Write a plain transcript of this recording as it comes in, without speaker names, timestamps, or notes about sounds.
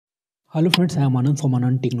Hello friends, I am Anand from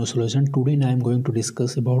Anand Techno Solution. Today I am going to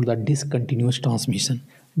discuss about the discontinuous transmission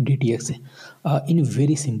DTX in a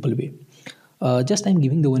very simple way. Just I am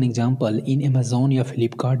giving the one example. In Amazon or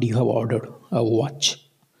Flipkart, you have ordered a watch,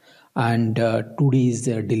 and today is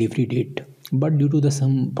the delivery date. But due to the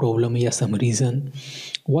some problem or some reason,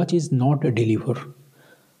 watch is not delivered,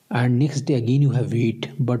 and next day again you have wait,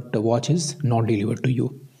 but the watch is not delivered to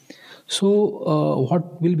you. So,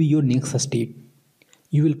 what will be your next step?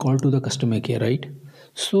 You will call to the customer care, right?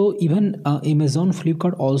 So even Amazon,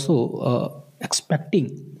 Flipkart also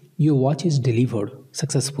expecting your watch is delivered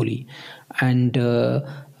successfully and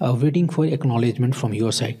waiting for acknowledgement from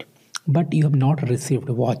your side, but you have not received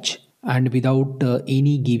a watch, and without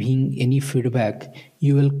any giving any feedback,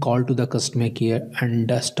 you will call to the customer care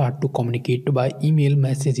and start to communicate by email,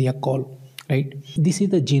 message, or call, right? This is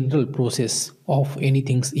the general process of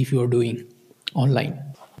anything if you are doing online.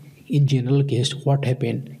 In general case, what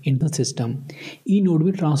happened in the system, eNode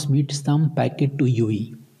will transmit some packet to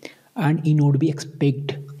UE, and eNode will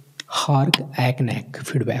expect HARQ NACK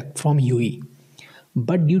feedback from UE.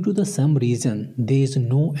 But due to the some reason, there is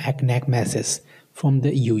no NACK message from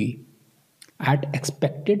the UE at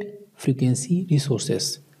expected frequency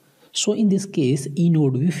resources. So in this case,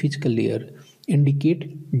 eNode will physical layer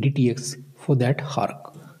indicate DTX for that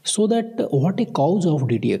HARQ. So that what a cause of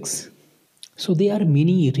DTX? So there are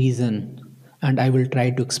many reasons, and I will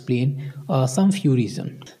try to explain some few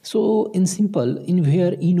reasons. So in simple, in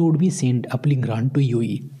where eNode we send uplink grant to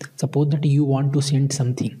UE. Suppose that you want to send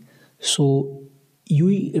something, so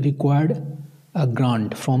UE required a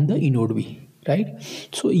grant from the eNode V, right?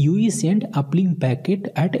 So UE send uplink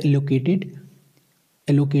packet at allocated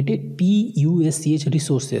PUSCH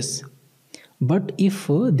resources. But if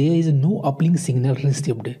there is no uplink signal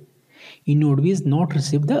received, eNode V is not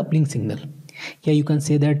received the uplink signal. Yeah, you can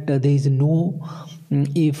say that there is no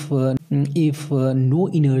if no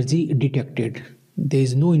energy detected, there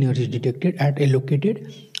is no energy detected at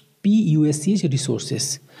allocated PUSCH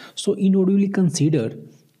resources. So eNode will consider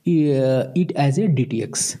it as a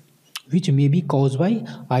DTX, which may be caused by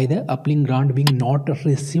either uplink grant being not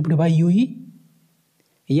received by UE,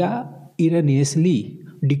 या erroneously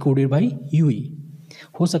decoded by UE.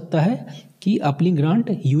 हो सकता है कि uplink grant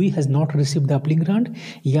UE has not receive the uplink grant,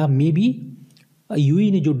 या may be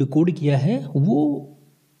UE ने जो decode किया है वो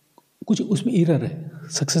कुछ उसमें एरर है,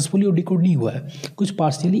 सक्सेसफुली वो डिकोड नहीं हुआ है, कुछ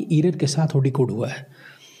पार्शियली एरर के साथ वो डिकोड हुआ है,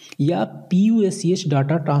 या PUSCH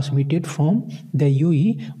data transmitted from the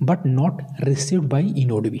UE but not received by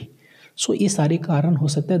eNode V. सो ये सारे कारण हो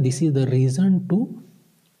सकता है. This is the reason to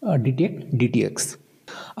detect DTX.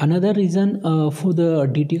 Another reason for the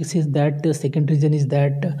DTX is that the second reason is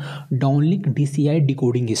that downlink DCI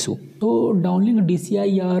decoding issue. So downlink DCI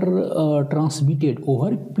are transmitted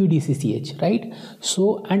over PDSCH, right?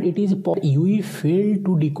 So and it is UE failed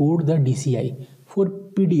to decode the DCI for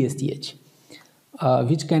PDSCH,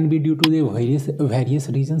 which can be due to the various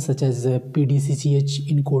reasons such as PDSCH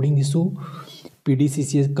encoding issue,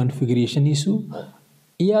 PDSCH configuration issue.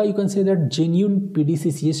 Yeah, you can say that genuine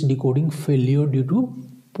PDSCH decoding failure due to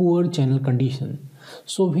poor channel condition.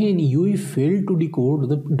 So when UE failed to decode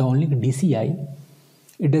the downlink DCI,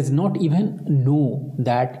 it does not even know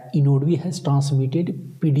that eNode V has transmitted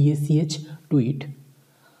PDSCH to it.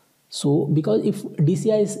 So because if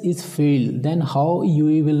DCI is failed, then how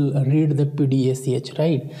UE will read the PDSCH,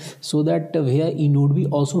 right? So that where eNode V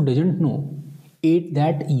also doesn't know it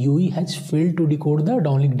that UE has failed to decode the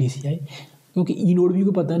downlink DCI, क्योंकि eNode V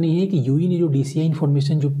को पता नहीं है कि UE ने जो DCI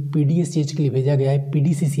information जो PDSCH के लिए भेजा गया है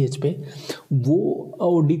PDCCH पे,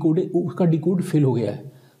 वो डिकोड उसका डिकोड फेल हो गया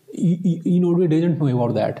है. eNode V doesn't know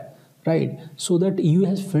about that, right? So that UE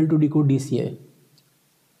has failed to decode DCI.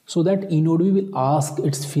 So that eNode V will ask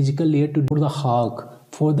its physical layer to decode the HARQ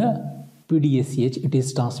for the PDSCH it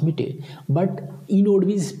is transmitted. But eNode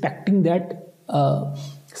V is expecting that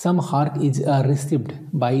some HARQ is received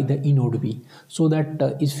by the eNode V, so that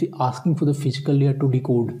is asking for the physical layer to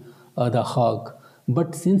decode the HARQ.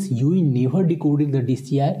 But since UE never decoded the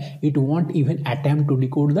DCI, it won't even attempt to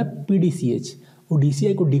decode the PDCH. वो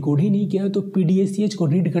DCI को decode ही नहीं किया है, तो PDSCH को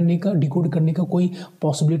read करने का decode करने का कोई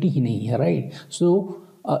पॉसिबिलिटी ही नहीं है, right?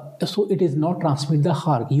 So it is not transmit the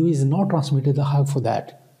HARQ. UE is not transmitted the HARQ for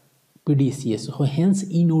that PDSCH. So hence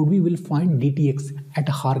eNode V will find DTX at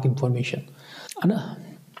HARQ information.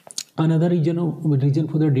 Another reason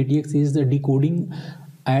for the DTX is the decoding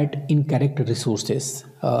at incorrect resources.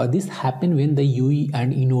 This happens when the UE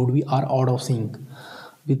and eNode V are out of sync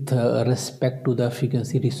with respect to the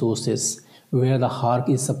frequency resources where the HARQ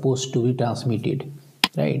is supposed to be transmitted,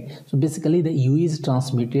 right? So basically the UE is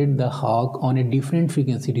transmitted the HARQ on a different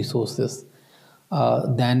frequency resources,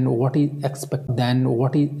 than what is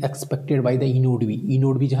expected by the enode V.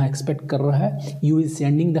 Enode V जहाँ expect कर रहा है, you is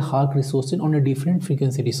sending the HARQ resources on a different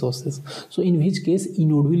frequency resources. So in which case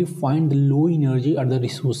enode will find the low energy at the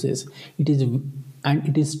resources. It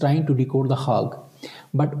is trying to decode the HARQ.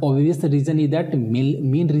 But obvious the reason is that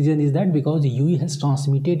main reason is that because UE has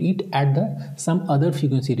transmitted it at the some other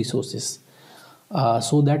frequency resources.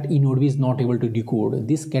 So that enode is not able to decode.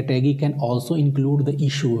 This category can also include the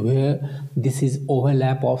issue where this is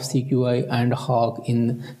overlap of CQI and HARQ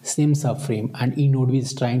in same subframe, and enode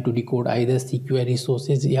is trying to decode either CQI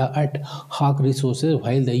resources at HARQ resources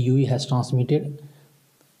while the UE has transmitted.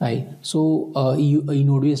 Right. So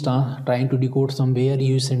enode is trying to decode somewhere,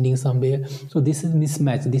 you is sending somewhere. So this is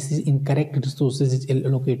mismatch. This is incorrect resources is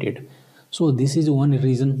allocated. So this is one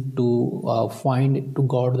reason to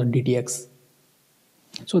guard the DTX.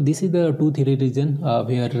 So this is the 2-3 reason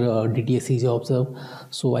where DTX is observed.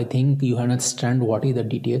 So I think you understand what is the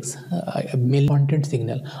DTX. Unwanted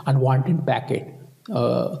signal, unwanted packet.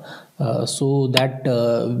 So that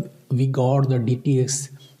we got the DTX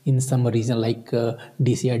in some reason like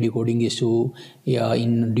DCI decoding issue,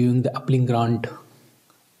 during the uplink grant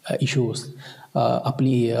issues.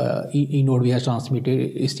 Enode has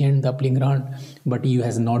transmitted send the uplink grant, but you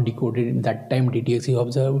has not decoded in that time. DTX you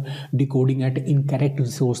observed decoding at incorrect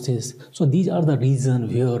resources. So these are the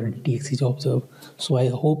reasons where DTX is observed. So I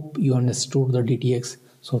hope you understood the DTX.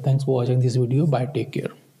 So thanks for watching this video. Bye, take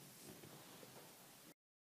care.